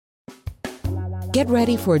Get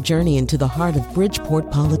ready for a journey into the heart of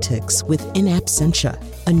Bridgeport politics with In Absentia,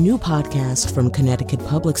 a new podcast from Connecticut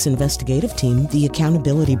Public's investigative team, The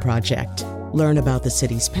Accountability Project. Learn about the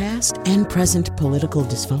city's past and present political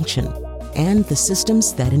dysfunction and the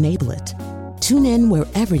systems that enable it. Tune in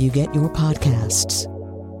wherever you get your podcasts.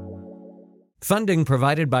 Funding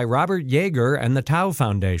provided by Robert Yeager and the Tao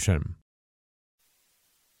Foundation.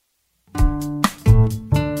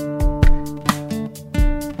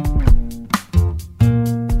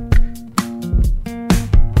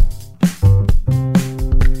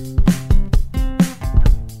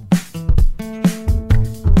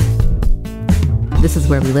 This is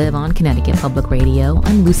Where We Live on Connecticut Public Radio.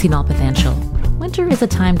 I'm Lucy Nalpathanchel. Winter is a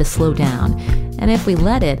time to slow down, and if we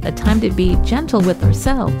let it, a time to be gentle with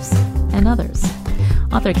ourselves and others.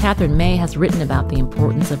 Author Katherine May has written about the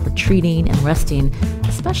importance of retreating and resting,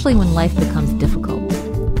 especially when life becomes difficult.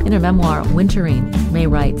 In her memoir, Wintering, May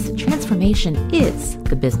writes, "Transformation is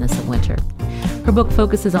the business of winter." Her book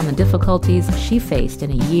focuses on the difficulties she faced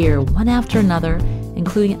in a year, one after another,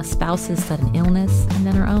 including a spouse's sudden illness and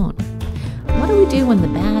then her own. What do we do when the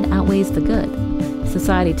bad outweighs the good?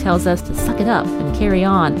 Society tells us to suck it up and carry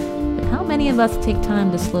on, but how many of us take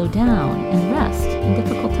time to slow down and rest in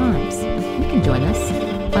difficult times? You can join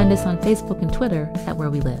us. Find us on Facebook and Twitter at Where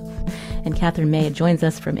We Live. And Katherine May joins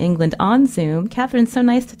us from England on Zoom. Katherine, so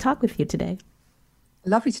nice to talk with you today.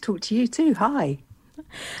 Lovely to talk to you too. Hi.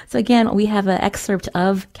 So again, we have an excerpt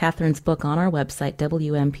of Katherine's book on our website,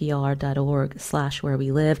 WNPR.org/Where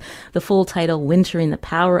We Live. The full title, Wintering, the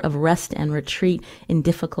Power of Rest and Retreat in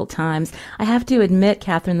Difficult Times. I have to admit,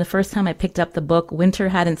 Katherine, the first time I picked up the book, winter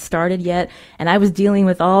hadn't started yet, and I was dealing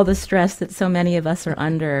with all the stress that so many of us are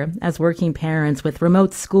under as working parents with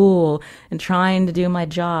remote school and trying to do my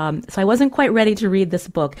job. So I wasn't quite ready to read this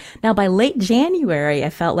book. Now, by late January, I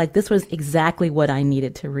felt like this was exactly what I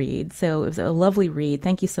needed to read. So it was a lovely read.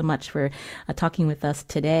 Thank you so much for talking with us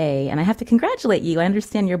today. And I have to congratulate you. I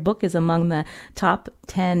understand your book is among the top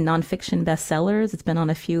 10 nonfiction bestsellers. It's been on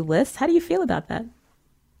a few lists. How do you feel about that?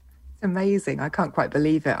 It's amazing. I can't quite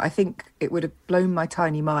believe it. I think it would have blown my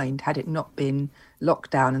tiny mind had it not been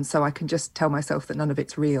lockdown. And so I can just tell myself that none of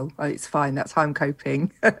it's real. Oh, it's fine. That's how I'm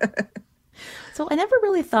coping. So I never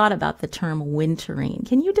really thought about the term wintering.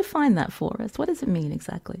 Can you define that for us? What does it mean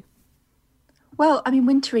exactly? Well, I mean,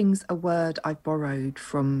 wintering's a word I've borrowed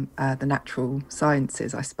from the natural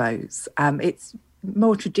sciences, I suppose. It's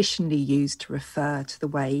more traditionally used to refer to the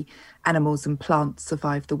way animals and plants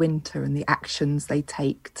survive the winter and the actions they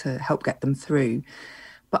take to help get them through.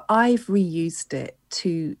 But I've reused it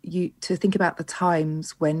to think about the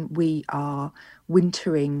times when we are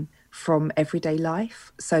wintering from everyday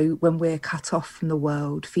life. So when we're cut off from the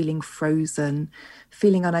world, feeling frozen,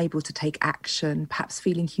 feeling unable to take action, perhaps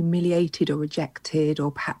feeling humiliated or rejected,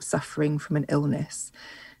 or perhaps suffering from an illness.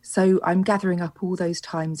 So I'm gathering up all those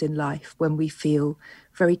times in life when we feel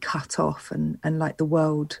very cut off and like the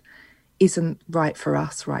world isn't right for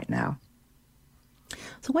us right now.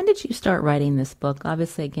 So when did you start writing this book?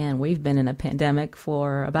 Obviously, again, we've been in a pandemic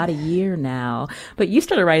for about a year now, but you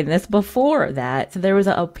started writing this before that. So there was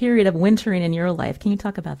a period of wintering in your life. Can you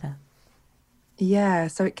talk about that? Yeah,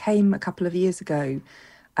 so it came a couple of years ago,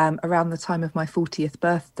 around the time of my 40th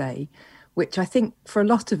birthday, which I think for a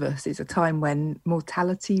lot of us is a time when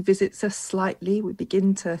mortality visits us slightly. We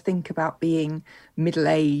begin to think about being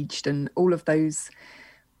middle-aged and all of those,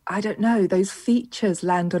 I don't know, those features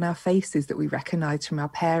land on our faces that we recognise from our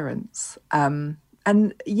parents. And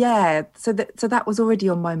yeah, so that was already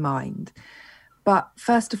on my mind. But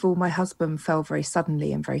first of all, my husband fell very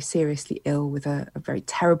suddenly and very seriously ill with a very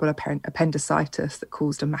terrible appendicitis that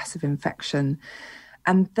caused a massive infection.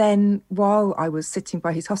 And then while I was sitting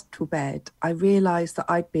by his hospital bed, I realised that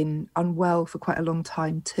I'd been unwell for quite a long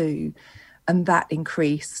time too. And that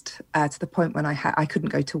increased to the point when I couldn't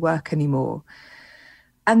go to work anymore.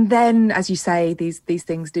 And then, as you say, these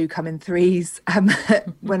things do come in threes.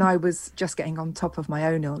 When I was just getting on top of my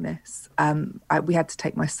own illness, we had to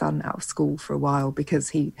take my son out of school for a while because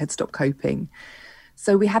he had stopped coping.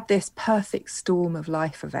 So we had this perfect storm of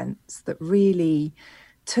life events that really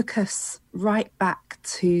took us right back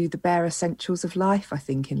to the bare essentials of life, I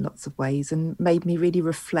think, in lots of ways, and made me really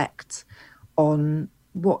reflect on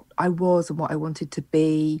what I was and what I wanted to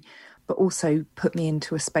be, but also put me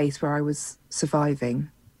into a space where I was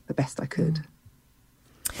surviving the best I could.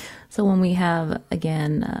 So when we have,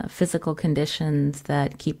 again, physical conditions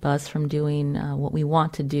that keep us from doing what we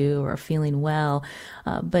want to do or feeling well,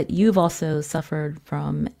 but you've also suffered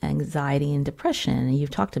from anxiety and depression, and you've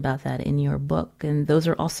talked about that in your book. And those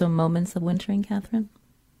are also moments of wintering, Katherine?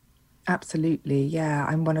 Absolutely, yeah.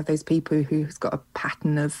 I'm one of those people who's got a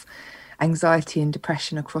pattern of anxiety and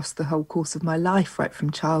depression across the whole course of my life, right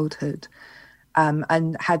from childhood,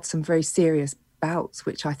 and had some very serious bouts,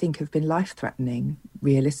 which I think have been life-threatening,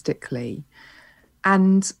 realistically.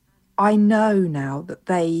 And I know now that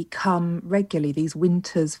they come regularly. These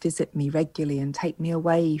winters visit me regularly and take me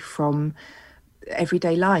away from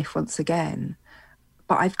everyday life once again.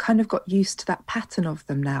 But I've kind of got used to that pattern of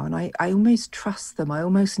them now, and I almost trust them. I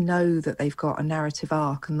almost know that they've got a narrative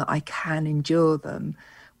arc and that I can endure them.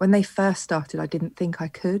 When they first started, I didn't think I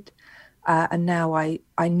could. And now I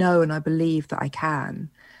know and I believe that I can.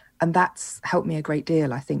 And that's helped me a great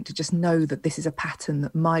deal, I think, to just know that this is a pattern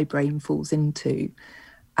that my brain falls into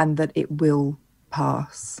and that it will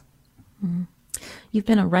pass. Mm. You've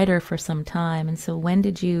been a writer for some time, and so when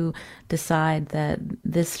did you decide that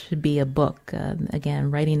this should be a book? Again,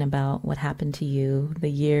 writing about what happened to you the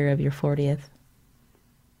year of your 40th.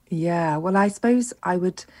 Yeah, well, I suppose I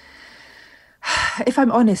would, if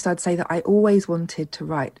I'm honest, I'd say that I always wanted to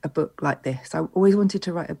write a book like this. I always wanted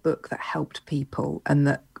to write a book that helped people and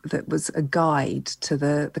that was a guide to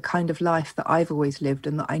the kind of life that I've always lived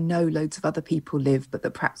and that I know loads of other people live, but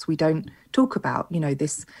that perhaps we don't talk about, you know,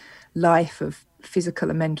 this life of physical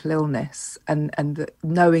and mental illness and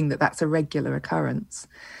knowing that that's a regular occurrence.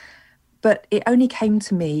 But it only came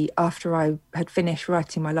to me after I had finished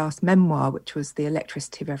writing my last memoir, which was The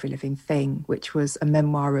Electricity of Every Living Thing, which was a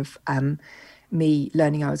memoir of me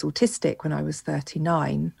learning I was autistic when I was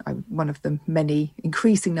 39. I'm one of the many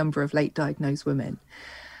increasing number of late diagnosed women.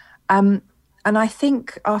 And I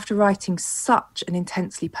think after writing such an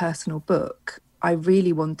intensely personal book, I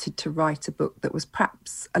really wanted to write a book that was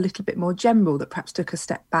perhaps a little bit more general, that perhaps took a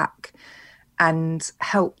step back and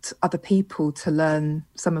helped other people to learn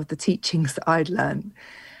some of the teachings that I'd learned.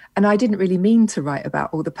 And I didn't really mean to write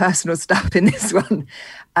about all the personal stuff in this one.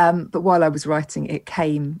 But while I was writing, it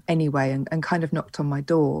came anyway and kind of knocked on my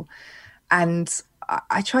door. And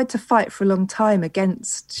I tried to fight for a long time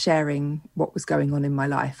against sharing what was going on in my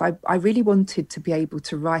life. I really wanted to be able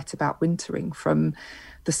to write about wintering from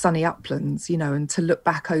the sunny uplands, you know, and to look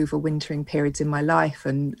back over wintering periods in my life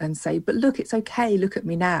and say, but look, it's okay, look at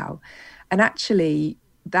me now. And actually,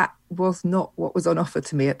 that was not what was on offer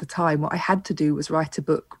to me at the time. What I had to do was write a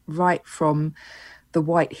book right from the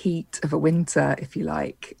white heat of a winter, if you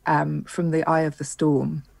like, from the eye of the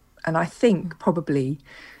storm. And I think probably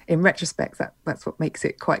in retrospect, that's what makes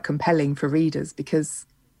it quite compelling for readers, because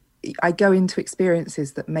I go into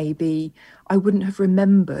experiences that maybe I wouldn't have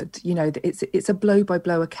remembered. You know, it's a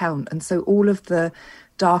blow-by-blow account. And so all of the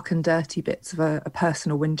dark and dirty bits of a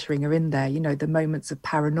personal wintering are in there. You know, the moments of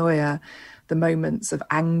paranoia, the moments of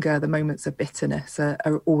anger, the moments of bitterness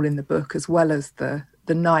are all in the book, as well as the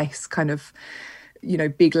nice kind of, you know,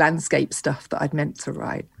 big landscape stuff that I'd meant to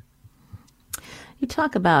write. You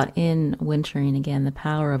talk about in Wintering, again, the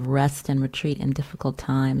power of rest and retreat in difficult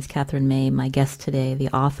times. Katherine May, my guest today, the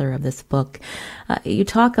author of this book, you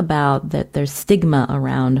talk about that there's stigma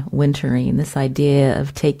around wintering, this idea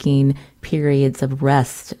of taking periods of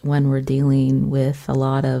rest when we're dealing with a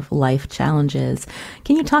lot of life challenges.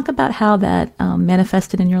 Can you talk about how that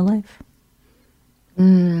manifested in your life?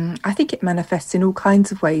 I think it manifests in all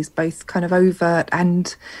kinds of ways, both kind of overt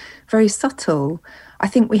and very subtle. I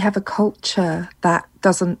think we have a culture that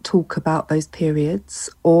doesn't talk about those periods,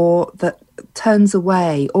 or that turns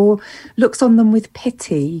away or looks on them with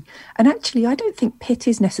pity. And actually, I don't think pity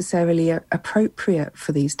is necessarily appropriate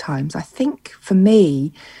for these times. I think for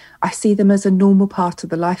me, I see them as a normal part of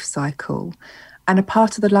the life cycle, and a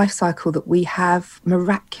part of the life cycle that we have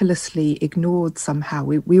miraculously ignored somehow.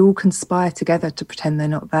 We all conspire together to pretend they're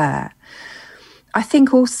not there. I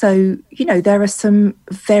think also, you know, there are some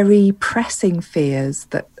very pressing fears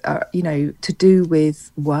that are, you know, to do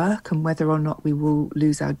with work and whether or not we will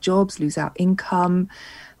lose our jobs, lose our income,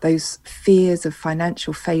 those fears of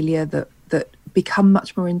financial failure that become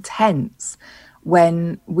much more intense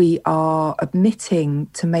when we are admitting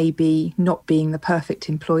to maybe not being the perfect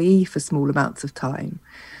employee for small amounts of time.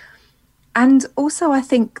 And also, I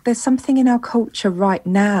think there's something in our culture right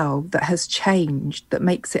now that has changed that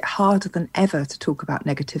makes it harder than ever to talk about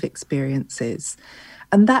negative experiences.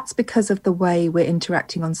 And that's because of the way we're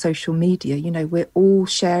interacting on social media. You know, we're all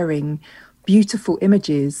sharing beautiful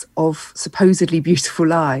images of supposedly beautiful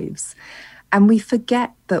lives. And we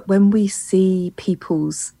forget that when we see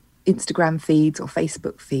people's Instagram feeds or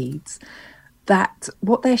Facebook feeds, that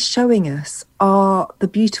what they're showing us are the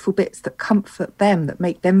beautiful bits that comfort them, that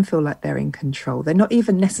make them feel like they're in control. They're not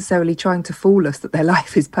even necessarily trying to fool us that their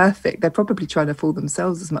life is perfect. They're probably trying to fool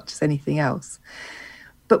themselves as much as anything else.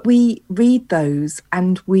 But we read those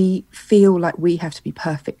and we feel like we have to be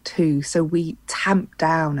perfect too. So we tamp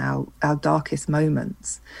down our darkest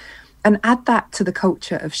moments. And add that to the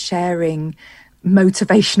culture of sharing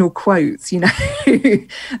motivational quotes,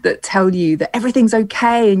 that tell you that everything's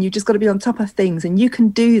okay and you just got to be on top of things and you can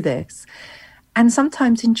do this. And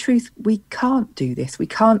sometimes in truth, we can't do this. We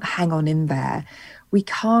can't hang on in there. We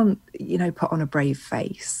can't, put on a brave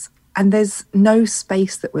face. And there's no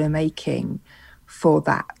space that we're making for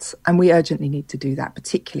that. And we urgently need to do that,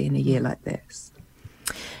 particularly in a year like this.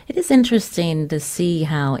 It is interesting to see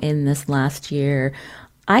how in this last year,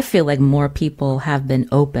 I feel like more people have been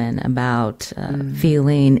open about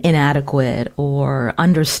feeling inadequate or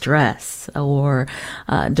under stress or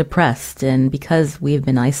depressed, and because we've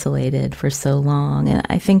been isolated for so long. And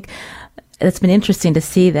I think it's been interesting to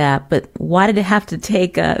see that. But why did it have to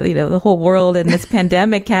take the whole world in this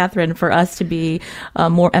pandemic, Katherine, for us to be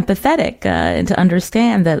more empathetic and to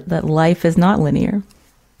understand that life is not linear?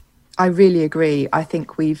 I really agree. I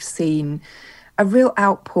think we've seen a real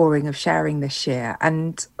outpouring of sharing this year.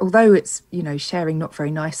 And although it's, sharing not very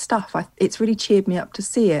nice stuff, it's really cheered me up to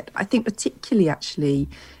see it. I think particularly actually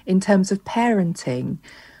in terms of parenting,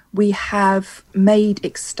 we have made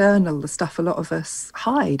external the stuff a lot of us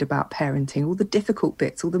hide about parenting, all the difficult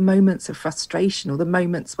bits, all the moments of frustration, all the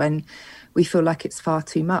moments when we feel like it's far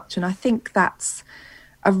too much. And I think that's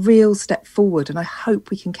a real step forward. And I hope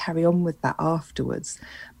we can carry on with that afterwards.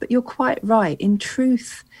 But you're quite right. In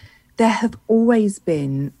truth, there have always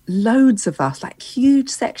been loads of us, like huge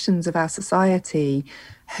sections of our society,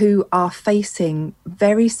 who are facing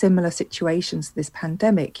very similar situations to this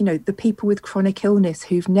pandemic. The people with chronic illness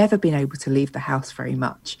who've never been able to leave the house very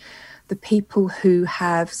much, the people who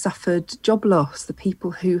have suffered job loss, the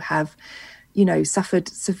people who have, suffered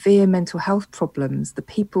severe mental health problems, the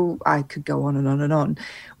people, I could go on and on and on.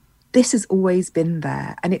 This has always been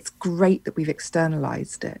there, and it's great that we've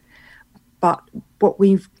externalized it. But what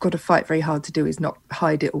we've got to fight very hard to do is not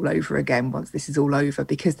hide it all over again once this is all over,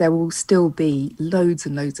 because there will still be loads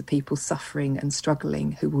and loads of people suffering and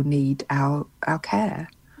struggling who will need our care.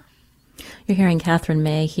 You're hearing Katherine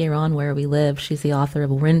May here on Where We Live. She's the author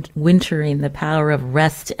of Wintering, The Power of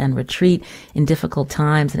Rest and Retreat in Difficult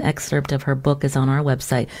Times. An excerpt of her book is on our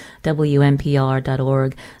website, wnpr.org/where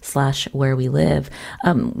we live.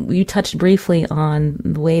 You touched briefly on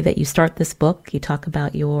the way that you start this book. You talk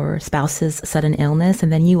about your spouse's sudden illness,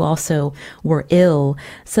 and then you also were ill.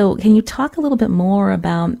 So can you talk a little bit more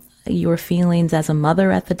about your feelings as a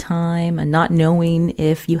mother at the time, and not knowing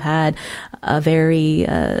if you had a very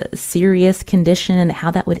serious condition and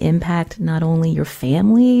how that would impact not only your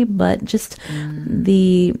family, but just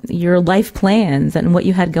your life plans and what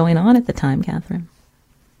you had going on at the time, Katherine?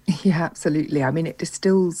 Yeah, absolutely. I mean, it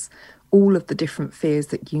distills all of the different fears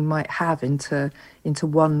that you might have into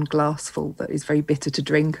one glassful that is very bitter to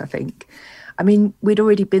drink, I think. I mean, we'd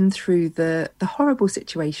already been through the horrible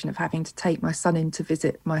situation of having to take my son in to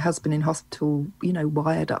visit my husband in hospital,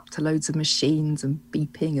 wired up to loads of machines and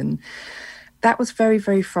beeping. And that was very,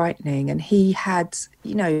 very frightening. And he had,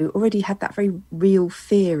 already had that very real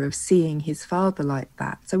fear of seeing his father like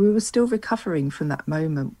that. So we were still recovering from that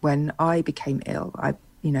moment when I became ill.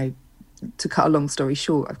 To cut a long story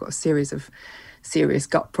short, I've got a series of serious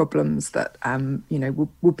gut problems that,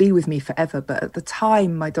 will be with me forever. But at the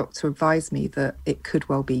time, my doctor advised me that it could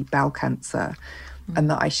well be bowel cancer and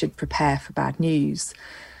that I should prepare for bad news.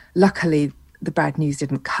 Luckily, the bad news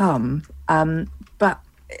didn't come. But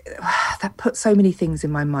that put so many things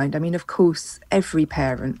in my mind. I mean, of course, every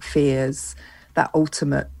parent fears that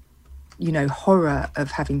ultimate, horror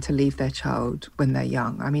of having to leave their child when they're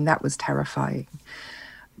young. I mean, that was terrifying.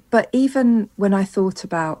 But even when I thought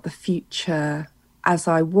about the future as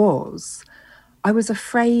I was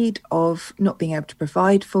afraid of not being able to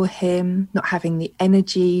provide for him, not having the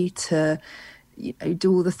energy to,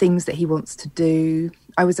 do all the things that he wants to do.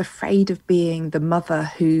 I was afraid of being the mother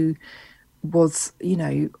who was,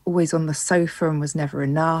 always on the sofa and was never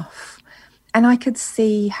enough. And I could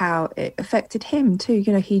see how it affected him too.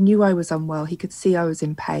 He knew I was unwell. He could see I was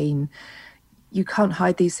in pain. You can't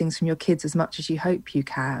hide these things from your kids as much as you hope you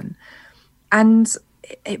can. And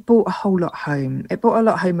it brought a whole lot home. It brought a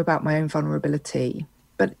lot home about my own vulnerability.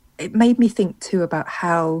 But it made me think too about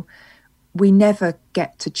how we never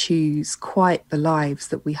get to choose quite the lives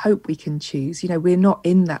that we hope we can choose. We're not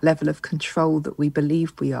in that level of control that we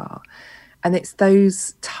believe we are. And it's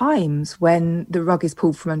those times when the rug is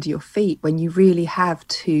pulled from under your feet, when you really have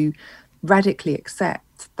to radically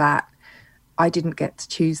accept that I didn't get to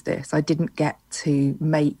choose this. I didn't get to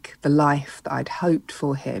make the life that I'd hoped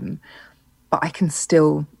for him, but I can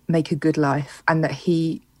still make a good life, and that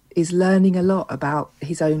he is learning a lot about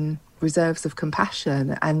his own reserves of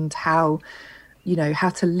compassion and how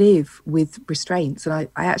to live with restraints. And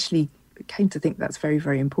I actually, came to think that's very,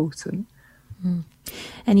 very important.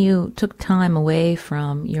 And you took time away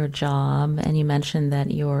from your job, and you mentioned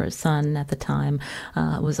that your son at the time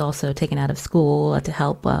was also taken out of school to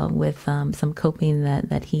help with some coping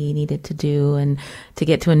that he needed to do and to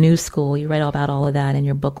get to a new school. You write all about all of that in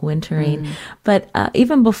your book, Wintering. But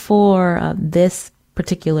even before this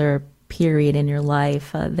particular period in your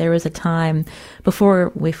life, there was a time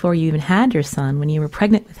before you even had your son, when you were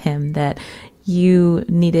pregnant with him, that you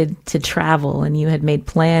needed to travel and you had made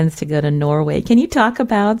plans to go to Norway. Can you talk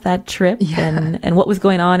about that trip and what was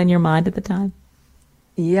going on in your mind at the time?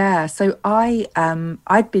 Yeah, so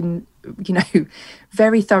I'd been,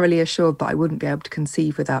 very thoroughly assured that I wouldn't be able to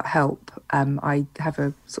conceive without help. I have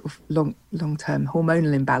a sort of long-term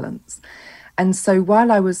hormonal imbalance. And so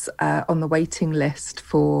while I was on the waiting list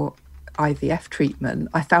for IVF treatment,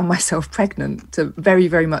 I found myself pregnant, very,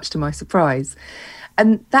 very much to my surprise.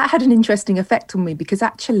 And that had an interesting effect on me because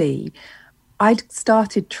actually I'd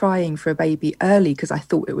started trying for a baby early because I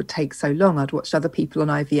thought it would take so long. I'd watched other people on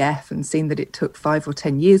IVF and seen that it took 5 or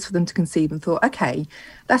 10 years for them to conceive and thought, okay,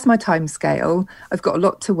 that's my time scale. I've got a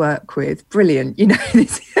lot to work with. Brilliant.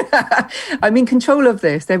 I'm in control of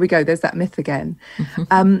this. There we go. There's that myth again.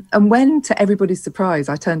 And when, to everybody's surprise,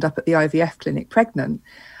 I turned up at the IVF clinic pregnant,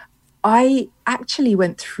 I actually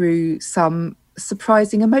went through some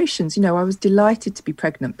surprising emotions. I was delighted to be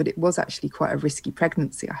pregnant, but it was actually quite a risky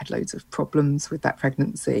pregnancy. I had loads of problems with that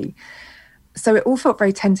pregnancy. So it all felt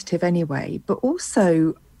very tentative anyway, but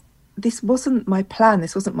also this wasn't my plan.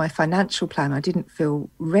 This wasn't my financial plan. I didn't feel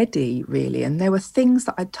ready really. And there were things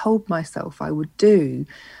that I told myself I would do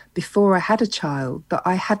before I had a child that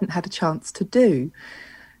I hadn't had a chance to do.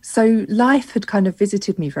 So life had kind of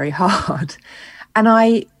visited me very hard. And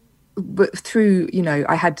I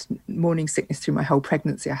had morning sickness through my whole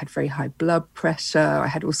pregnancy. I had very high blood pressure. I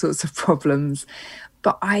had all sorts of problems.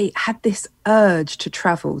 But I had this urge to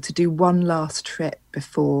travel, to do one last trip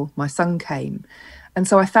before my son came. And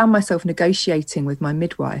so I found myself negotiating with my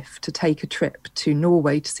midwife to take a trip to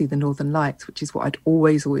Norway to see the Northern Lights, which is what I'd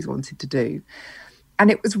always wanted to do. And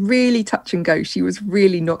it was really touch and go. She was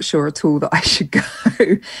really not sure at all that I should go.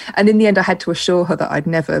 And in the end, I had to assure her that I'd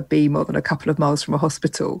never be more than a couple of miles from a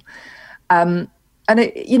hospital. And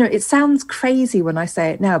it sounds crazy when I say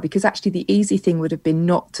it now, because actually the easy thing would have been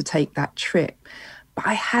not to take that trip. But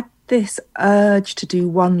I had this urge to do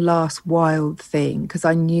one last wild thing because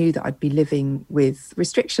I knew that I'd be living with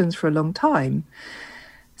restrictions for a long time.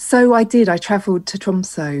 So I did. I travelled to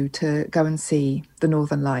Tromsø to go and see the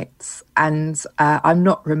Northern Lights. And I'm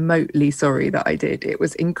not remotely sorry that I did. It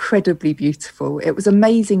was incredibly beautiful. It was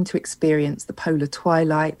amazing to experience the polar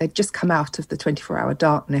twilight. They'd just come out of the 24-hour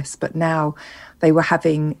darkness, but now they were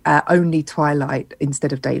having only twilight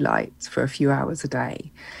instead of daylight for a few hours a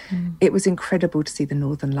day. It was incredible to see the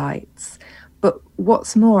Northern Lights. But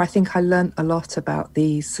what's more, I think I learnt a lot about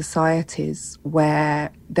these societies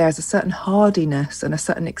where there's a certain hardiness and a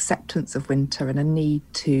certain acceptance of winter and a need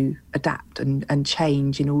to adapt and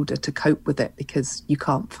change in order to cope with it because you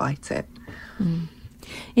can't fight it.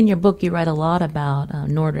 In your book, you write a lot about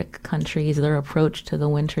Nordic countries, their approach to the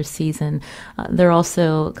winter season. There are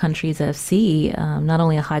also countries that see not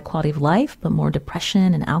only a high quality of life, but more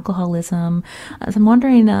depression and alcoholism. So I'm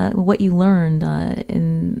wondering what you learned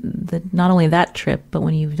in not only that trip, but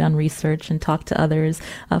when you've done research and talked to others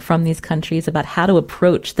from these countries about how to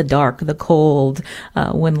approach the dark, the cold,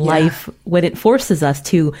 when it forces us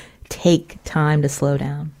to take time to slow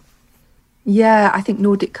down. Yeah, I think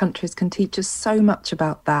Nordic countries can teach us so much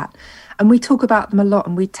about that. And we talk about them a lot,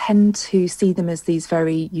 and we tend to see them as these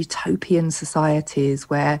very utopian societies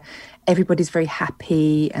where everybody's very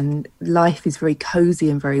happy and life is very cozy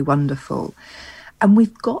and very wonderful. And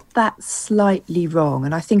we've got that slightly wrong.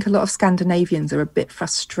 And I think a lot of Scandinavians are a bit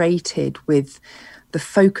frustrated with the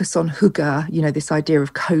focus on hygge, this idea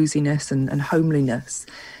of coziness and homeliness,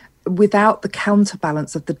 without the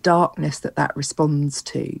counterbalance of the darkness that responds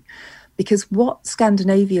to. Because what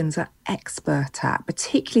Scandinavians are expert at,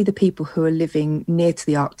 particularly the people who are living near to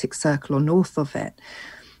the Arctic Circle or north of it,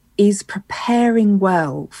 is preparing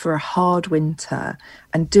well for a hard winter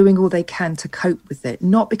and doing all they can to cope with it,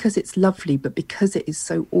 not because it's lovely, but because it is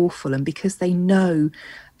so awful and because they know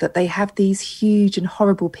that they have these huge and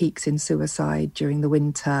horrible peaks in suicide during the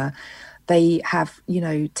winter. They have,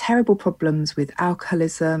 terrible problems with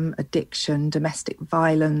alcoholism, addiction, domestic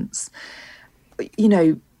violence,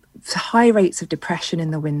 high rates of depression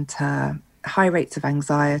in the winter, high rates of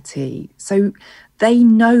anxiety. So they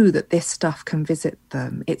know that this stuff can visit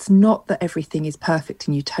them. It's not that everything is perfect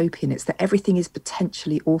and utopian, it's that everything is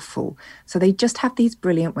potentially awful. So they just have these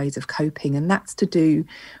brilliant ways of coping, and that's to do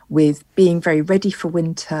with being very ready for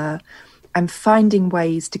winter, and finding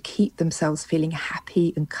ways to keep themselves feeling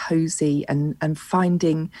happy and cozy, and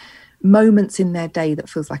finding moments in their day that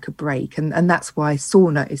feels like a break. And that's why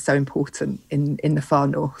sauna is so important in the far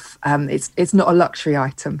north. It's not a luxury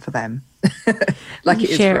item for them. Like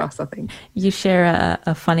it is for us, I think. You share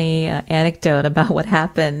a funny anecdote about what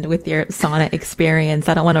happened with your sauna experience.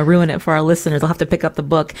 I don't want to ruin it for our listeners. I'll have to pick up the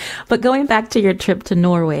book. But going back to your trip to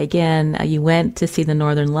Norway again, you went to see the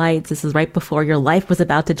Northern Lights. This is right before your life was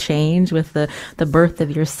about to change with the birth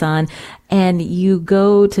of your son. And you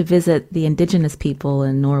go to visit the indigenous people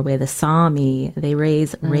in Norway, the Sami. They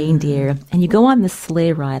raise reindeer. And you go on this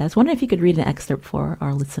sleigh ride. I was wondering if you could read an excerpt for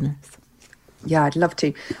our listeners. Yeah, I'd love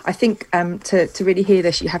to. I think to really hear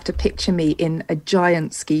this, you have to picture me in a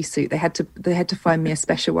giant ski suit. They had to find me a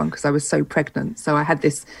special one because I was so pregnant. So I had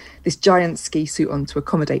this giant ski suit on to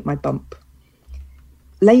accommodate my bump.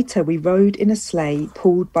 Later, we rode in a sleigh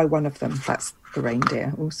pulled by one of them. That's the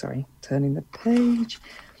reindeer. Oh, sorry, turning the page.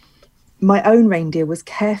 My own reindeer was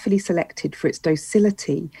carefully selected for its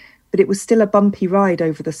docility, but it was still a bumpy ride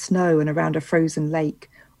over the snow and around a frozen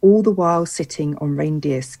lake, all the while sitting on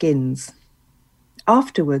reindeer skins.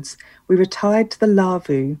 Afterwards, we retired to the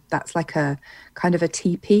lavu, that's like a kind of a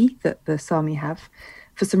teepee that the Sami have,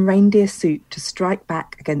 for some reindeer soup to strike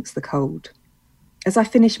back against the cold. As I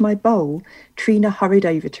finished my bowl, Trina hurried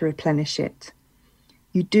over to replenish it.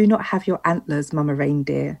 "You do not have your antlers, Mama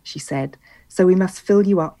Reindeer," she said, "so we must fill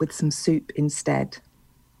you up with some soup instead."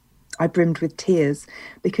 I brimmed with tears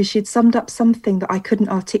because she had summed up something that I couldn't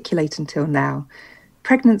articulate until now.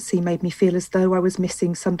 Pregnancy made me feel as though I was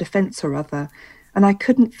missing some defence or other, and I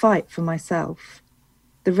couldn't fight for myself.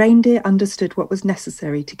 The reindeer understood what was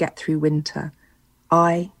necessary to get through winter.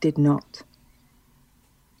 I did not.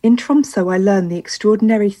 In Tromsø, I learned the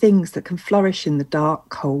extraordinary things that can flourish in the dark,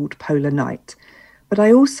 cold polar night. But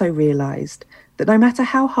I also realised that no matter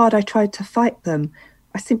how hard I tried to fight them,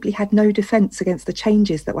 I simply had no defence against the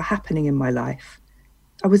changes that were happening in my life.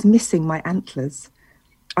 I was missing my antlers.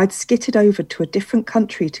 I'd skittered over to a different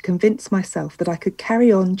country to convince myself that I could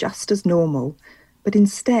carry on just as normal, but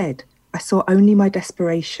instead I saw only my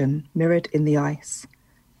desperation mirrored in the ice.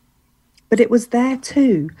 But it was there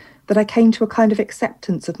too that I came to a kind of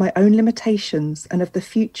acceptance of my own limitations and of the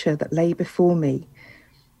future that lay before me.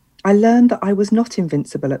 I learned that I was not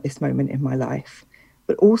invincible at this moment in my life,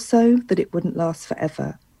 but also that it wouldn't last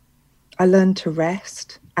forever. I learned to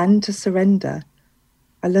rest and to surrender.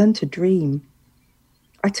 I learned to dream.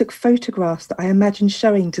 I took photographs that I imagined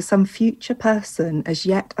showing to some future person as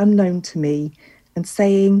yet unknown to me and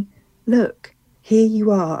saying, "Look, here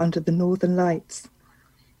you are under the Northern Lights."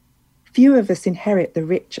 Few of us inherit the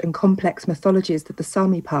rich and complex mythologies that the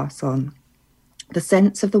Sami pass on, the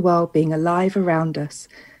sense of the world being alive around us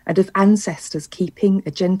and of ancestors keeping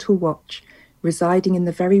a gentle watch, residing in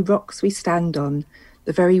the very rocks we stand on,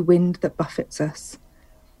 the very wind that buffets us.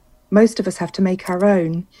 Most of us have to make our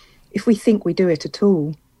own, if we think we do it at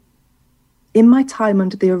all. In my time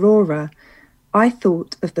under the aurora, I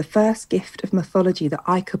thought of the first gift of mythology that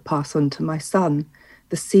I could pass on to my son,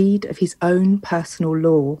 the seed of his own personal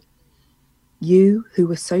law. You, who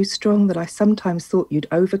were so strong that I sometimes thought you'd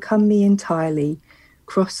overcome me entirely,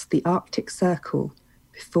 crossed the Arctic Circle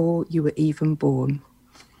before you were even born.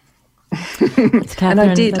 Katherine, and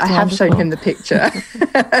I did. I have wonderful. shown him the picture.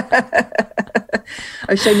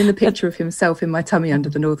 I've shown him the picture of himself in my tummy under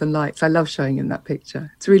the Northern Lights. I love showing him that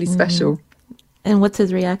picture. It's really special. And what's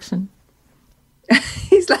his reaction?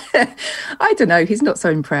 He's like, I don't know. He's not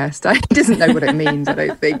so impressed. He doesn't know what it means, I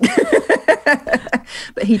don't think.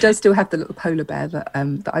 But he does still have the little polar bear that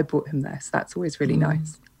I bought him there. So that's always really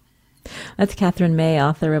nice. That's Katherine May,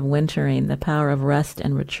 author of Wintering, The Power of Rest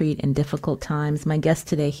and Retreat in Difficult Times. My guest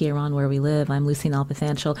today here on Where We Live. I'm Lucy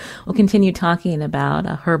Nalpathanchel. We'll continue talking about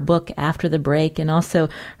her book after the break and also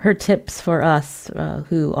her tips for us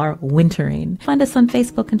who are wintering. Find us on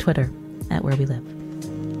Facebook and Twitter at Where We Live.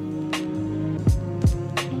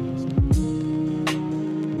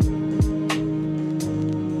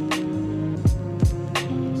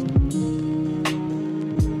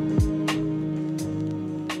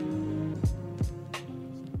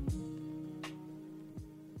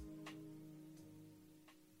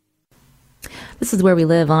 This is Where We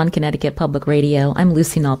Live on Connecticut Public Radio. I'm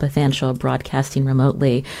Lucy Nalpathanchel, broadcasting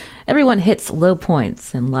remotely. Everyone hits low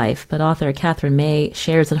points in life, but author Katherine May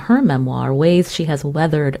shares in her memoir ways she has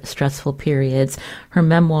weathered stressful periods. Her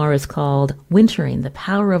memoir is called Wintering, The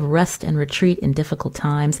Power of Rest and Retreat in Difficult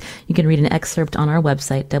Times. You can read an excerpt on our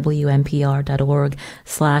website,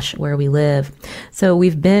 wnpr.org/where we live. So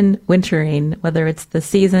we've been wintering, whether it's the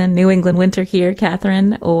season, New England winter here,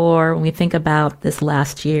 Katherine, or when we think about this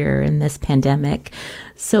last year and this pandemic.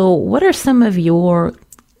 So what are some of your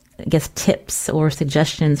tips or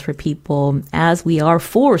suggestions for people as we are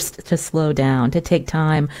forced to slow down, to take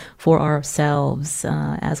time for ourselves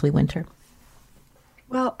as we winter?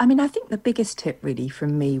 Well, I mean, I think the biggest tip really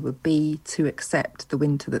from me would be to accept the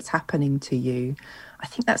winter that's happening to you. I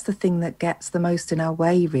think that's the thing that gets the most in our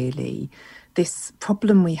way, really. This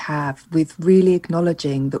problem we have with really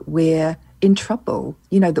acknowledging that we're in trouble,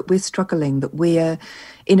 that we're struggling, that we're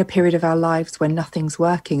in a period of our lives when nothing's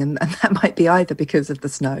working. And that might be either because of the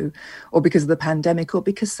snow or because of the pandemic or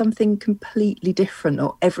because something completely different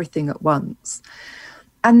or everything at once.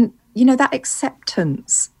 And, that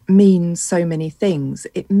acceptance means so many things.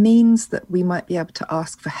 It means that we might be able to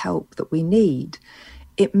ask for help that we need.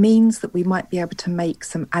 It means that we might be able to make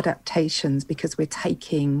some adaptations because we're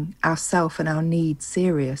taking ourselves and our needs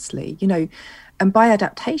seriously, And by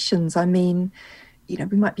adaptations, I mean,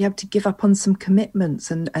 we might be able to give up on some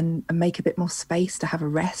commitments and make a bit more space to have a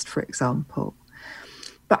rest, for example.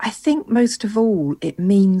 But I think most of all, it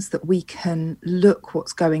means that we can look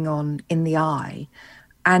what's going on in the eye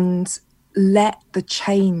and let the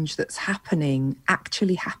change that's happening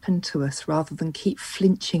actually happen to us rather than keep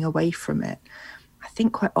flinching away from it. I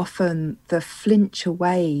think quite often the flinch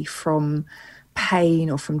away from pain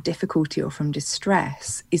or from difficulty or from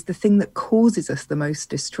distress is the thing that causes us the most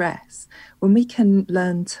distress. When we can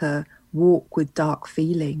learn to walk with dark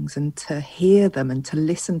feelings and to hear them and to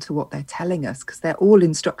listen to what they're telling us, because they're all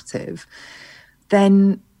instructive,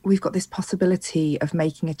 then we've got this possibility of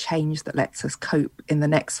making a change that lets us cope in the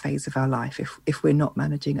next phase of our life if we're not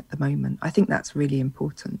managing at the moment. I think that's really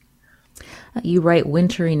important. You write,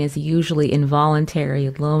 wintering is usually involuntary,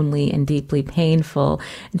 lonely, and deeply painful.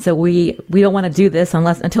 And so we don't want to do this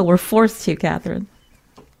until we're forced to, Katherine.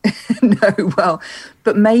 No, well,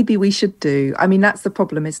 but maybe we should do. I mean, that's the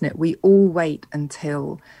problem, isn't it? We all wait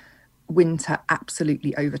until winter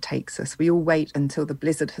absolutely overtakes us. We all wait until the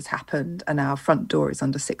blizzard has happened and our front door is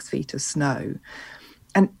under 6 feet of snow.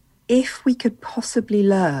 And if we could possibly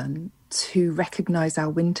learn to recognise our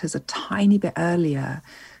winters a tiny bit earlier,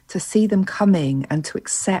 to see them coming and to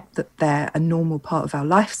accept that they're a normal part of our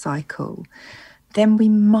life cycle, then we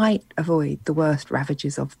might avoid the worst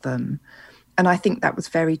ravages of them. And I think that was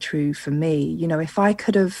very true for me. If I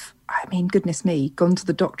could have, goodness me, gone to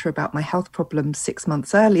the doctor about my health problems 6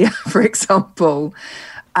 months earlier, for example,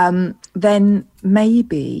 then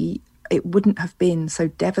maybe it wouldn't have been so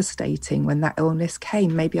devastating when that illness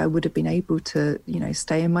came. Maybe I would have been able to,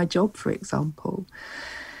 stay in my job, for example.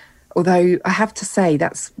 Although I have to say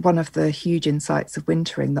that's one of the huge insights of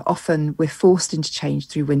wintering, that often we're forced into change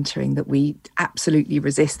through wintering that we absolutely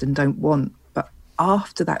resist and don't want. But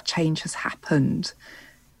after that change has happened,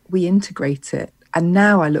 we integrate it. And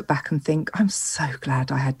now I look back and think, I'm so glad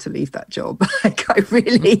I had to leave that job. I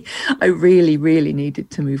really, really needed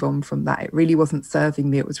to move on from that. It really wasn't serving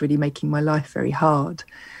me. It was really making my life very hard.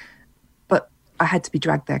 But I had to be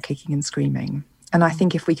dragged there kicking and screaming. And I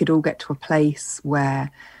think if we could all get to a place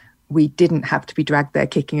where we didn't have to be dragged there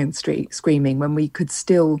kicking and screaming, when we could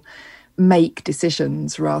still make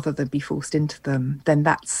decisions rather than be forced into them, then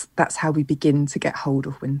that's how we begin to get hold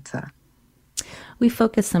of winter. We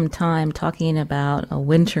focus some time talking about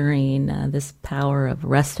wintering, this power of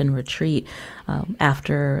rest and retreat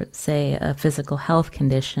after, say, a physical health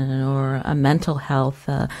condition or a mental health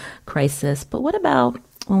crisis. But what about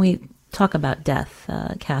when we talk about death,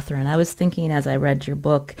 Katherine? I was thinking as I read your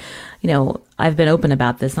book, I've been open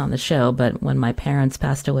about this on the show, but when my parents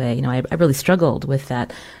passed away, I really struggled with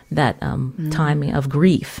that timing of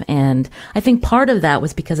grief. And I think part of that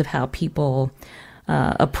was because of how people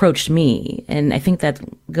approached me. And I think that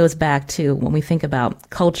goes back to when we think about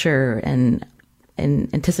culture and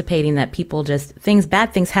anticipating that people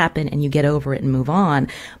bad things happen and you get over it and move on.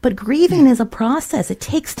 But grieving is a process. It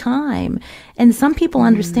takes time. And some people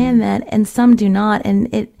understand that and some do not.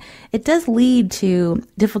 And it does lead to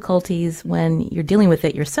difficulties when you're dealing with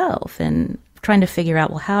it yourself and trying to figure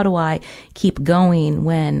out, well, how do I keep going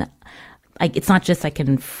when it's not just I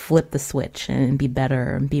can flip the switch and be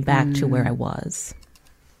better and be back to where I was.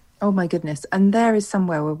 Oh my goodness. And there is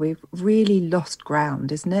somewhere where we've really lost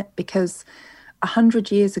ground, isn't it? Because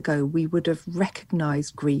 100 years ago, we would have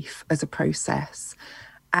recognised grief as a process.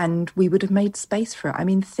 and we would have made space for it. I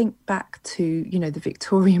mean, think back to, you know, the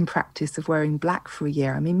Victorian practice of wearing black for a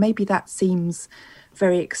year. I mean, maybe that seems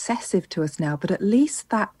very excessive to us now, but at least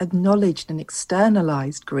that acknowledged and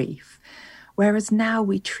externalized grief. Whereas now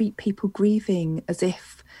we treat people grieving as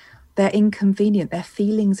if they're inconvenient, their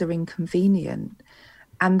feelings are inconvenient,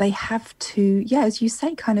 and they have to, yeah, as you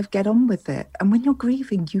say, kind of get on with it. And when you're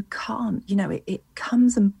grieving, you can't, you know, it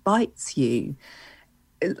comes and bites you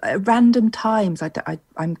at random times.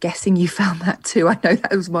 I'm guessing you found that too. I know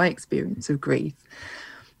that was my experience of grief.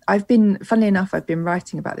 Funnily enough, I've been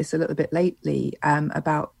writing about this a little bit lately,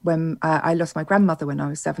 about when I lost my grandmother when I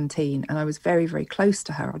was 17, and I was very, very close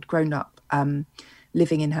to her. I'd grown up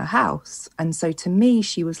living in her house. And so to me,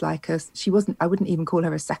 she was like I wouldn't even call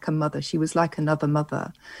her a second mother. She was like another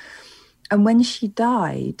mother. And when she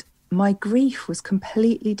died, my grief was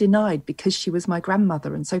completely denied because she was my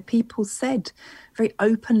grandmother. And so people said very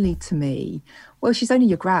openly to me, well, she's only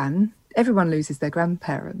your gran. Everyone loses their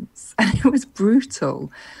grandparents. And it was brutal.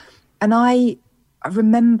 And I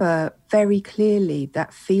remember very clearly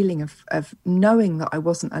that feeling of knowing that I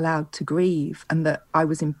wasn't allowed to grieve, and that I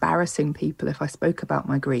was embarrassing people if I spoke about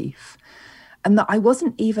my grief, and that I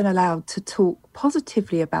wasn't even allowed to talk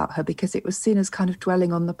positively about her because it was seen as kind of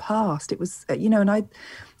dwelling on the past. It was, you know, and I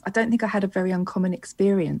don't think I had a very uncommon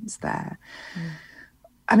experience there.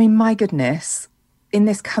 I mean, my goodness, in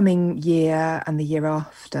this coming year and the year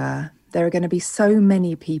after, there are going to be so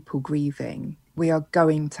many people grieving. We are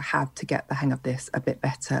going to have to get the hang of this a bit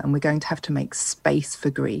better, and we're going to have to make space for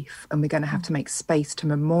grief, and we're going to have to make space to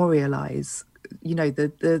memorialize, you know,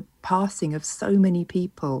 the passing of so many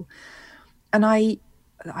people. And I'm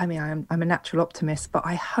a natural optimist, but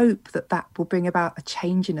I hope that will bring about a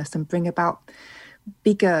change in us and bring about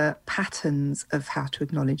bigger patterns of how to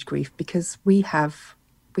acknowledge grief, because we have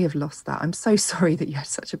lost that. I'm so sorry that you had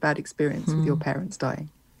such a bad experience with your parents dying.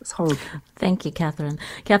 It's horrible. Thank you, Katherine.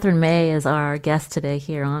 Katherine May is our guest today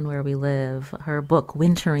here on Where We Live. Her book,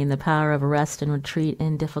 Wintering, The Power of Rest and Retreat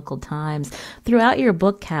in Difficult Times. Throughout your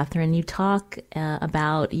book, Katherine, you talk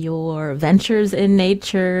about your ventures in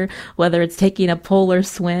nature, whether it's taking a polar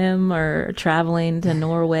swim or traveling to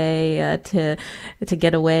Norway to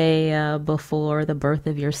get away before the birth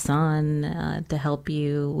of your son to help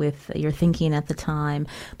you with your thinking at the time.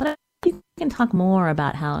 But you can talk more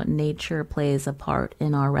about how nature plays a part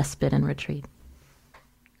in our respite and retreat.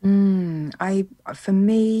 For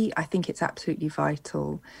me, I think it's absolutely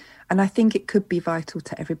vital. And I think it could be vital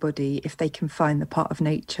to everybody if they can find the part of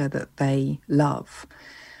nature that they love.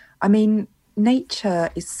 I mean, nature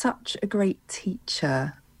is such a great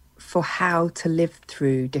teacher for how to live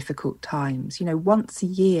through difficult times. You know, once a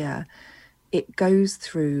year, it goes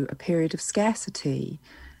through a period of scarcity.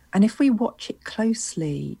 And if we watch it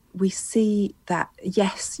closely, we see that,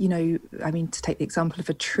 yes, you know, I mean, to take the example of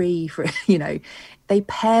a tree, you know, they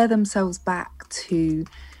pare themselves back to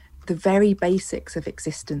the very basics of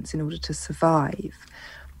existence in order to survive.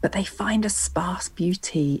 But they find a sparse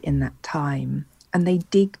beauty in that time, and they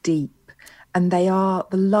dig deep, and they are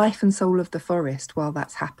the life and soul of the forest while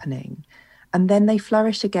that's happening. And then they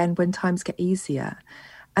flourish again when times get easier.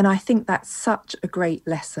 And I think that's such a great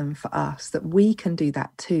lesson for us, that we can do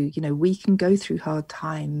that too. You know, we can go through hard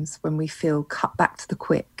times when we feel cut back to the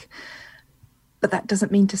quick. But that doesn't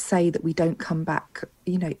mean to say that we don't come back,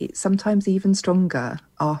 you know, it's sometimes even stronger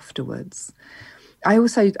afterwards.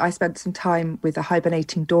 I spent some time with a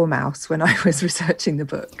hibernating dormouse when I was researching the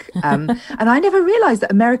book. And I never realised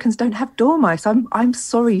that Americans don't have dormice. I'm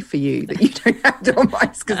sorry for you that you don't have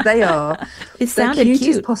dormice, because they are the cutest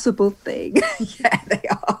cute. possible thing. Yeah, they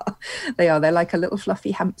are. They are. They're like a little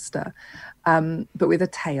fluffy hamster, but with a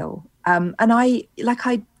tail. And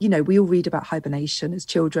you know, we all read about hibernation as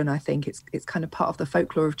children. I think it's kind of part of the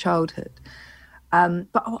folklore of childhood.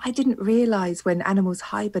 But what I didn't realise when animals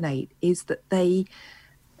hibernate is that they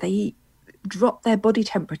drop their body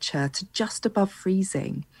temperature to just above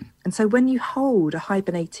freezing. And so when you hold a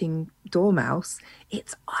hibernating dormouse,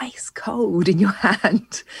 it's ice cold in your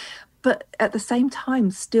hand, but at the same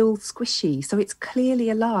time still squishy. So it's clearly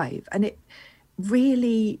alive. And it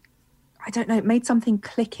really, I don't know, it made something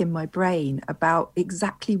click in my brain about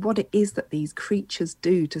exactly what it is that these creatures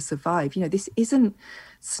do to survive. You know, this isn't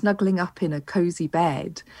snuggling up in a cozy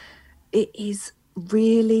bed. It is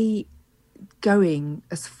really going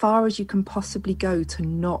as far as you can possibly go to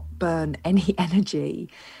not burn any energy,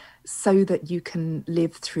 so that you can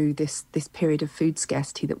live through this period of food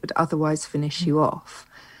scarcity that would otherwise finish you off.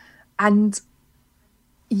 And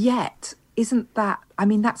yet, isn't that, I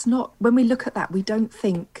mean, that's not, when we look at that, we don't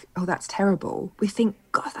think, oh, that's terrible. We think,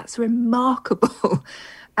 God, that's remarkable.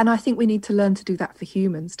 And I think we need to learn to do that for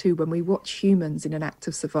humans too. When we watch humans in an act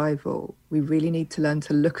of survival, we really need to learn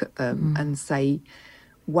to look at them and say,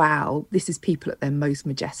 wow, this is people at their most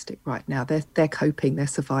majestic right now. They're coping, they're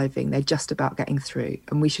surviving, they're just about getting through,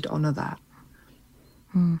 and we should honour that.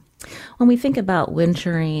 When we think about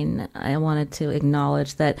wintering, I wanted to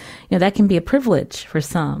acknowledge that that can be a privilege for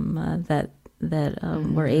some, that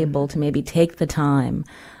we're able to maybe take the time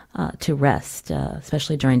to rest,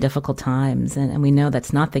 especially during difficult times, and we know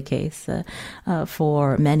that's not the case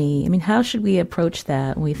for many. I mean, how should we approach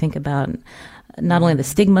that when we think about not only the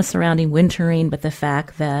stigma surrounding wintering, but the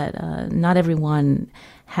fact that not everyone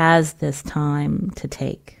has this time to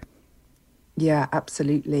take? Yeah,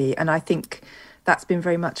 absolutely. And I think that's been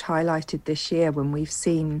very much highlighted this year when we've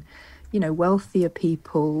seen, wealthier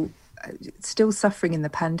people still suffering in the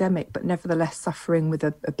pandemic, but nevertheless suffering with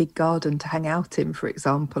a big garden to hang out in, for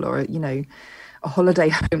example, or, a holiday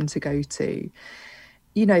home to go to.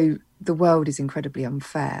 The world is incredibly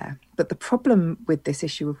unfair. But the problem with this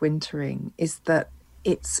issue of wintering is that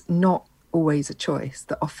it's not always a choice,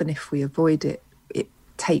 that often if we avoid it, it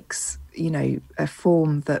takes, a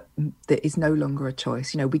form that is no longer a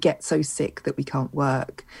choice. We get so sick that we can't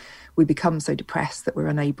work. We become so depressed that we're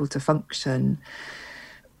unable to function.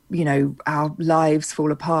 Our lives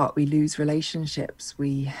fall apart. We lose relationships.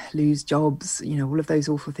 We lose jobs. All of those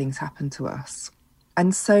awful things happen to us.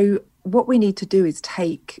 And so what we need to do is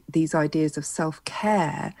take these ideas of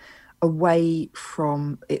self-care away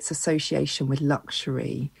from its association with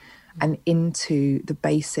luxury and into the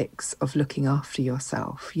basics of looking after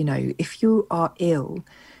yourself. If you are ill,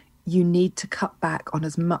 you need to cut back on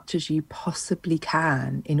as much as you possibly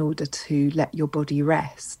can in order to let your body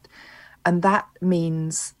rest. And that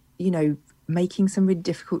means, making some really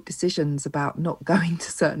difficult decisions about not going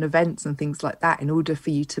to certain events and things like that in order for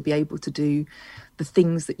you to be able to do the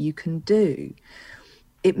things that you can do.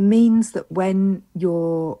 It means that when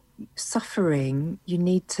you're suffering, you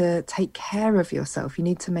need to take care of yourself. You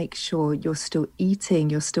need to make sure you're still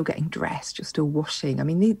eating, you're still getting dressed, you're still washing. I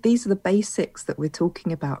mean, these are the basics that we're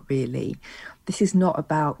talking about, really. This is not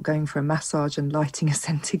about going for a massage and lighting a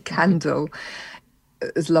scented candle,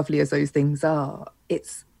 as lovely as those things are.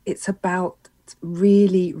 It's about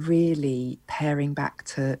really, really paring back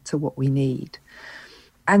to what we need.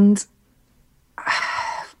 And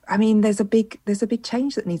I mean, there's a big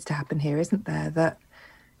change that needs to happen here, isn't there? That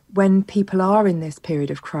when people are in this period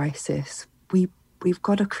of crisis, we've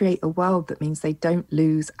got to create a world that means they don't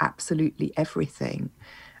lose absolutely everything.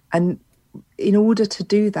 And in order to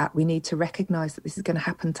do that, we need to recognise that this is going to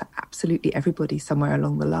happen to absolutely everybody somewhere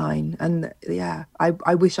along the line. And yeah,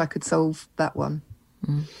 I wish I could solve that one.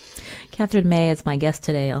 Katherine May is my guest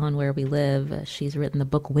today on Where We Live. She's written the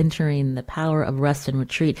book Wintering, The Power of Rest and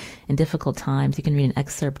Retreat in Difficult Times. You can read an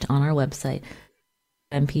excerpt on our website,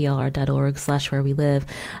 npr.org/where we live.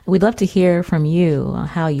 We'd love to hear from you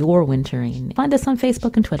how you're wintering. Find us on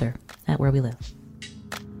Facebook and Twitter at Where We Live.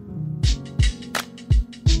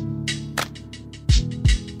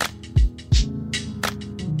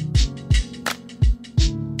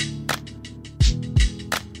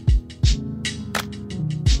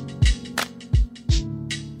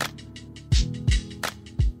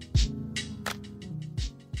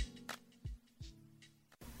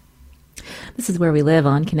 This is Where We Live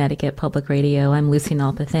on Connecticut Public Radio. I'm Lucy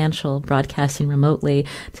Nalpathanchel, broadcasting remotely.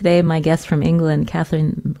 Today, my guest from England,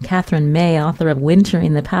 Katherine May, author of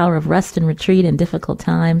Wintering, The Power of Rest and Retreat in Difficult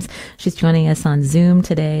Times. She's joining us on Zoom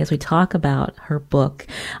today as we talk about her book.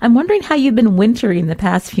 I'm wondering how you've been wintering the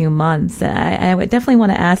past few months. I would definitely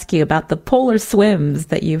want to ask you about the polar swims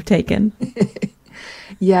that you've taken.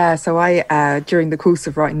 Yeah, so I during the course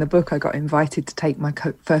of writing the book, I got invited to take my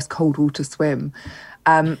first cold water swim.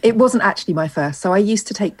 It wasn't actually my first. So I used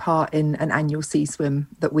to take part in an annual sea swim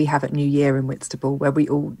that we have at New Year in Whitstable, where we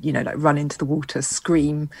all, run into the water,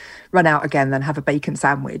 scream, run out again, then have a bacon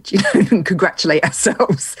sandwich, and congratulate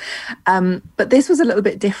ourselves. But this was a little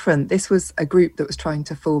bit different. This was a group that was trying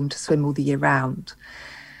to form to swim all the year round.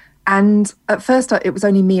 And at first, it was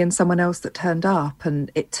only me and someone else that turned up,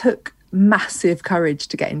 and it took massive courage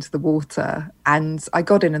to get into the water. And I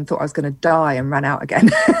got in and thought I was going to die and ran out again.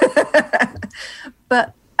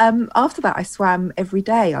 But after that, I swam every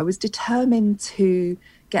day. I was determined to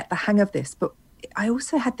get the hang of this, but I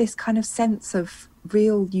also had this kind of sense of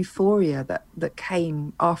real euphoria that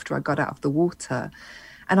came after I got out of the water.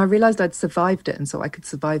 And I realised I'd survived it, and so I could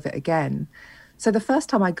survive it again. So the first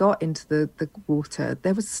time I got into the water,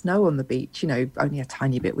 there was snow on the beach, only a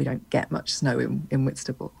tiny bit. We don't get much snow in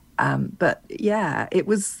Whitstable. But yeah, it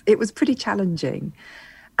was pretty challenging.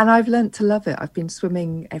 And I've learnt to love it. I've been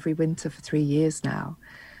swimming every winter for 3 years now.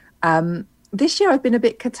 This year I've been a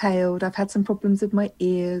bit curtailed. I've had some problems with my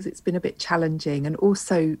ears. It's been a bit challenging. And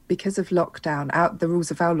also because of lockdown, the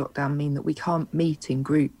rules of our lockdown mean that we can't meet in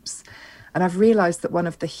groups. And I've realised that one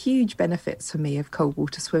of the huge benefits for me of cold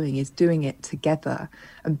water swimming is doing it together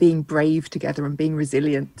and being brave together and being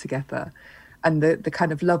resilient together. And the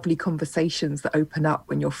kind of lovely conversations that open up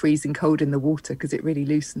when you're freezing cold in the water, because it really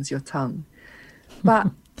loosens your tongue. But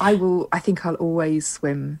I think I'll always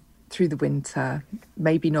swim through the winter,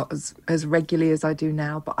 maybe not as regularly as I do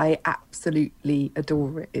now, but I absolutely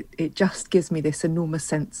adore it. It just gives me this enormous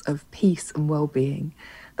sense of peace and well-being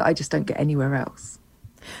that I just don't get anywhere else.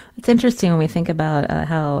 It's interesting when we think about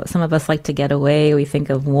how some of us like to get away. We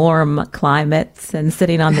think of warm climates and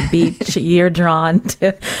sitting on the beach. You're drawn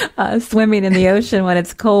to swimming in the ocean when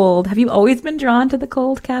it's cold. Have you always been drawn to the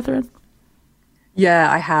cold, Katherine?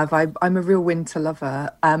 Yeah, I have. I'm a real winter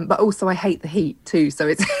lover, but also I hate the heat too. So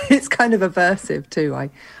it's kind of aversive too.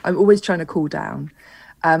 I'm always trying to cool down,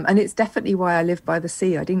 and it's definitely why I live by the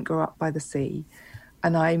sea. I didn't grow up by the sea.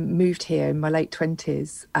 And I moved here in my late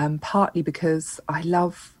 20s, partly because I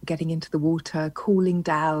love getting into the water, cooling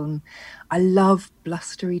down. I love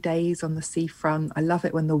blustery days on the seafront. I love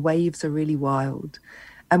it when the waves are really wild.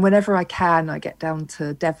 And whenever I can, I get down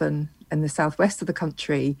to Devon and the southwest of the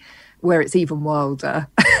country, where it's even wilder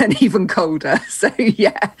and even colder. So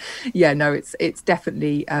no, it's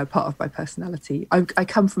definitely part of my personality. I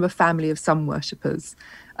come from a family of sun worshippers.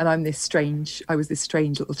 And I was this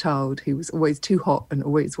strange little child who was always too hot and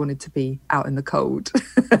always wanted to be out in the cold.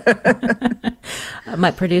 My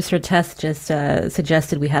producer, Tess, just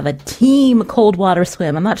suggested we have a team cold water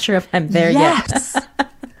swim. I'm not sure if I'm there yet.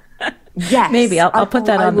 Yes. Maybe I'll put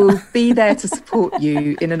that on. I will be there to support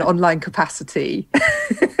you in an online capacity.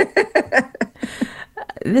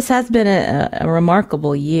 This has been a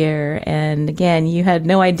remarkable year, and again, you had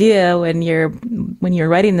no idea when you're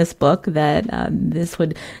writing this book that this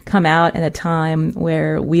would come out at a time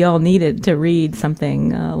where we all needed to read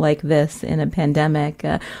something like this in a pandemic.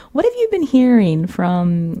 What have you been hearing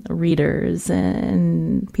from readers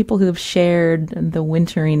and people who have shared the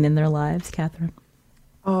wintering in their lives, Katherine?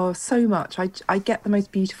 Oh, so much. I get the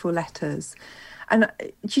most beautiful letters. And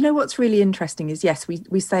do you know what's really interesting is, yes,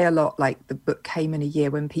 we say a lot like the book came in a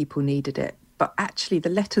year when people needed it. But actually, the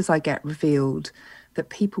letters I get revealed that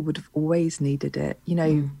people would have always needed it. You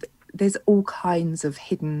know, there's all kinds of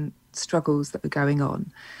hidden struggles that are going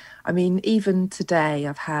on. I mean, even today,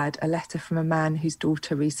 I've had a letter from a man whose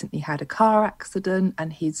daughter recently had a car accident,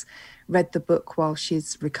 and he's read the book while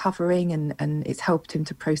she's recovering, and it's helped him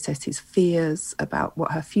to process his fears about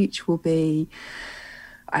what her future will be.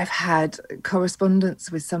 I've had correspondence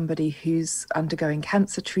with somebody who's undergoing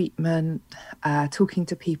cancer treatment, talking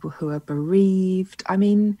to people who are bereaved. I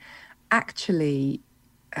mean, actually,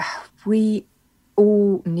 we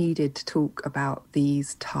all needed to talk about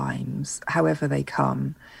these times, however they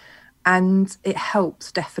come. And it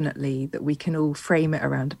helps definitely that we can all frame it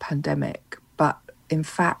around a pandemic. But in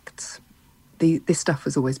fact, this stuff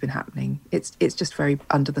has always been happening. It's just very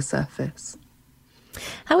under the surface.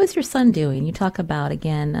 How is your son doing? You talk about,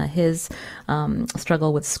 again, his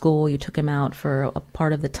struggle with school. You took him out for a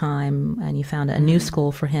part of the time and you found a new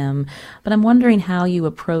school for him. But I'm wondering how you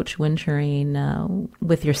approach wintering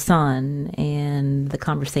with your son and the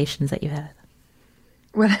conversations that you had.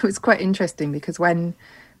 Well, it was quite interesting because when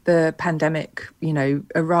the pandemic,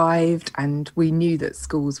 arrived and we knew that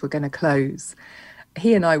schools were going to close,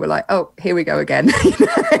 he and I were like, oh, here we go again.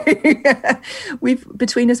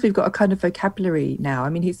 Between us, we've got a kind of vocabulary now. I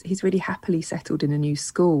mean, he's really happily settled in a new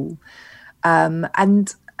school.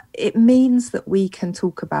 And it means that we can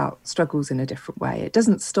talk about struggles in a different way. It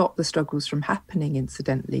doesn't stop the struggles from happening,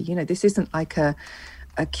 incidentally. This isn't like a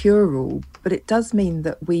cure-all, but it does mean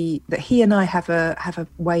that he and I have a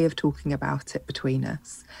way of talking about it between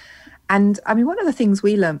us. And I mean, one of the things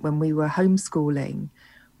we learned when we were homeschooling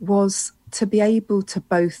was to be able to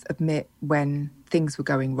both admit when things were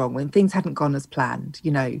going wrong, when things hadn't gone as planned.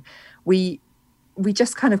 We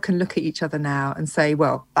just kind of can look at each other now and say,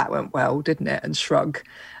 well, that went well, didn't it? And shrug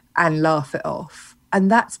and laugh it off. And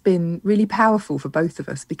that's been really powerful for both of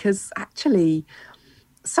us, because actually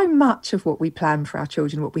so much of what we plan for our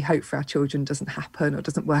children, what we hope for our children, doesn't happen or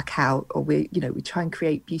doesn't work out, or we try and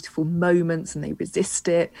create beautiful moments and they resist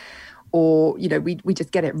it, or we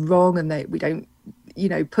just get it wrong and we don't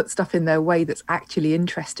put stuff in their way that's actually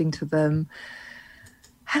interesting to them.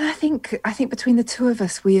 And I think between the two of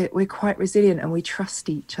us, we're quite resilient and we trust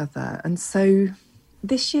each other. And so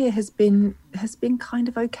this year has been kind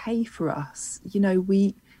of okay for us.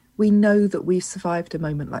 We know that we've survived a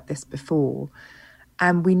moment like this before,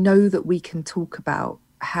 and we know that we can talk about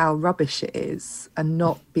how rubbish it is and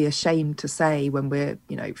not be ashamed to say when we're,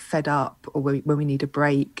 fed up or when we need a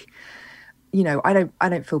break. I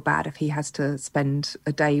don't feel bad if he has to spend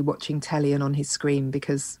a day watching telly and on his screen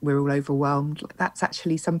because we're all overwhelmed. That's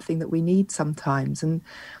actually something that we need sometimes. And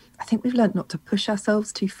I think we've learned not to push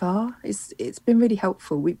ourselves too far. It's been really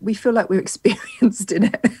helpful. We feel like we're experienced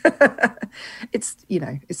in it. It's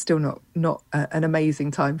still not an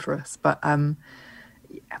amazing time for us, but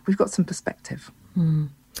we've got some perspective.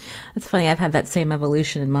 It's funny. I've had that same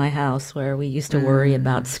evolution in my house where we used to worry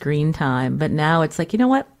about screen time, but now it's like, you know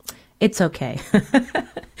what? It's okay.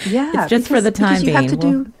 Yeah, it's just for the time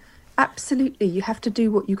being. Absolutely, you have to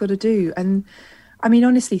do what you got to do. And I mean,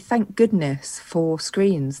 honestly, thank goodness for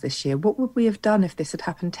screens this year. What would we have done if this had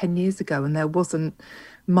happened 10 years ago and there wasn't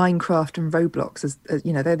Minecraft and Roblox? As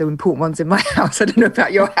they're the important ones in my house. I don't know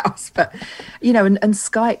about your house, but and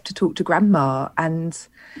Skype to talk to grandma and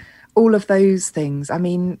all of those things. I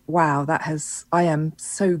mean, wow, I am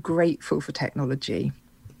so grateful for technology.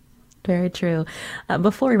 Very true.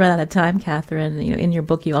 Before we run out of time, Katherine, in your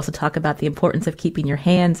book, you also talk about the importance of keeping your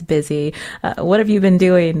hands busy. What have you been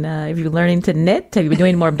doing? Have you been learning to knit? Have you been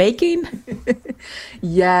doing more baking?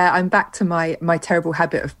 Yeah, I'm back to my terrible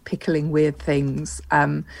habit of pickling weird things.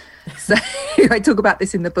 So I talk about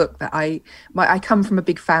this in the book that I come from a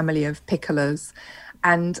big family of picklers,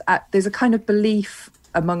 and there's a kind of belief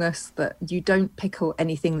among us that you don't pickle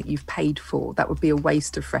anything that you've paid for. That would be a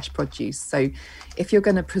waste of fresh produce. So if you're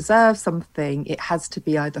going to preserve something, it has to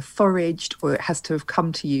be either foraged or it has to have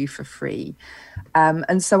come to you for free.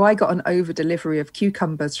 And so I got an over delivery of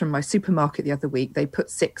cucumbers from my supermarket the other week. They put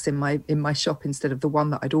 6 in my shop instead of the one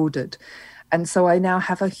that I'd ordered. And so I now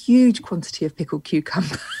have a huge quantity of pickled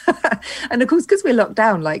cucumber. And of course, because we're locked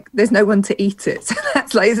down, there's no one to eat it.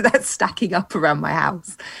 So that's stacking up around my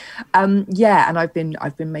house. And I've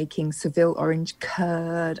been making Seville orange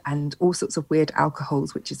curd and all sorts of weird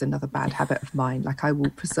alcohols, which is another bad habit of mine. I will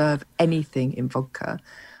preserve anything in vodka.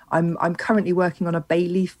 I'm currently working on a bay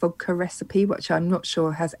leaf vodka recipe, which I'm not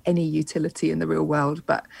sure has any utility in the real world,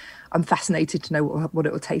 but I'm fascinated to know what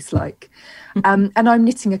it will taste like. And I'm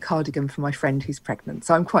knitting a cardigan for my friend who's pregnant,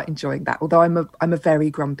 so I'm quite enjoying that. Although I'm a very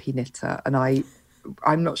grumpy knitter, and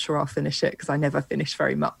I'm not sure I'll finish it because I never finish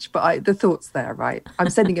very much. But the thought's there, right? I'm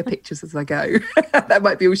sending her pictures as I go. That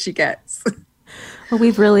might be all she gets. Well,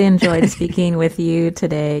 we've really enjoyed speaking with you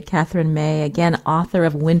today, Katherine May, again, author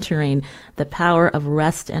of Wintering, The Power of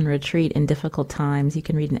Rest and Retreat in Difficult Times. You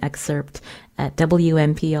can read an excerpt at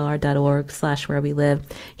wnpr.org/where we live.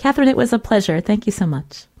 Katherine, it was a pleasure. Thank you so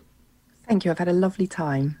much. Thank you. I've had a lovely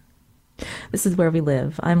time. This is Where We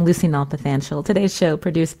Live. I'm Lucy Nalpathanchel. Today's show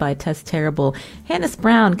produced by Tess Terrible. Hannes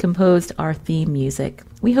Brown composed our theme music.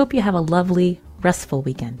 We hope you have a lovely, restful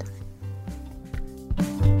weekend.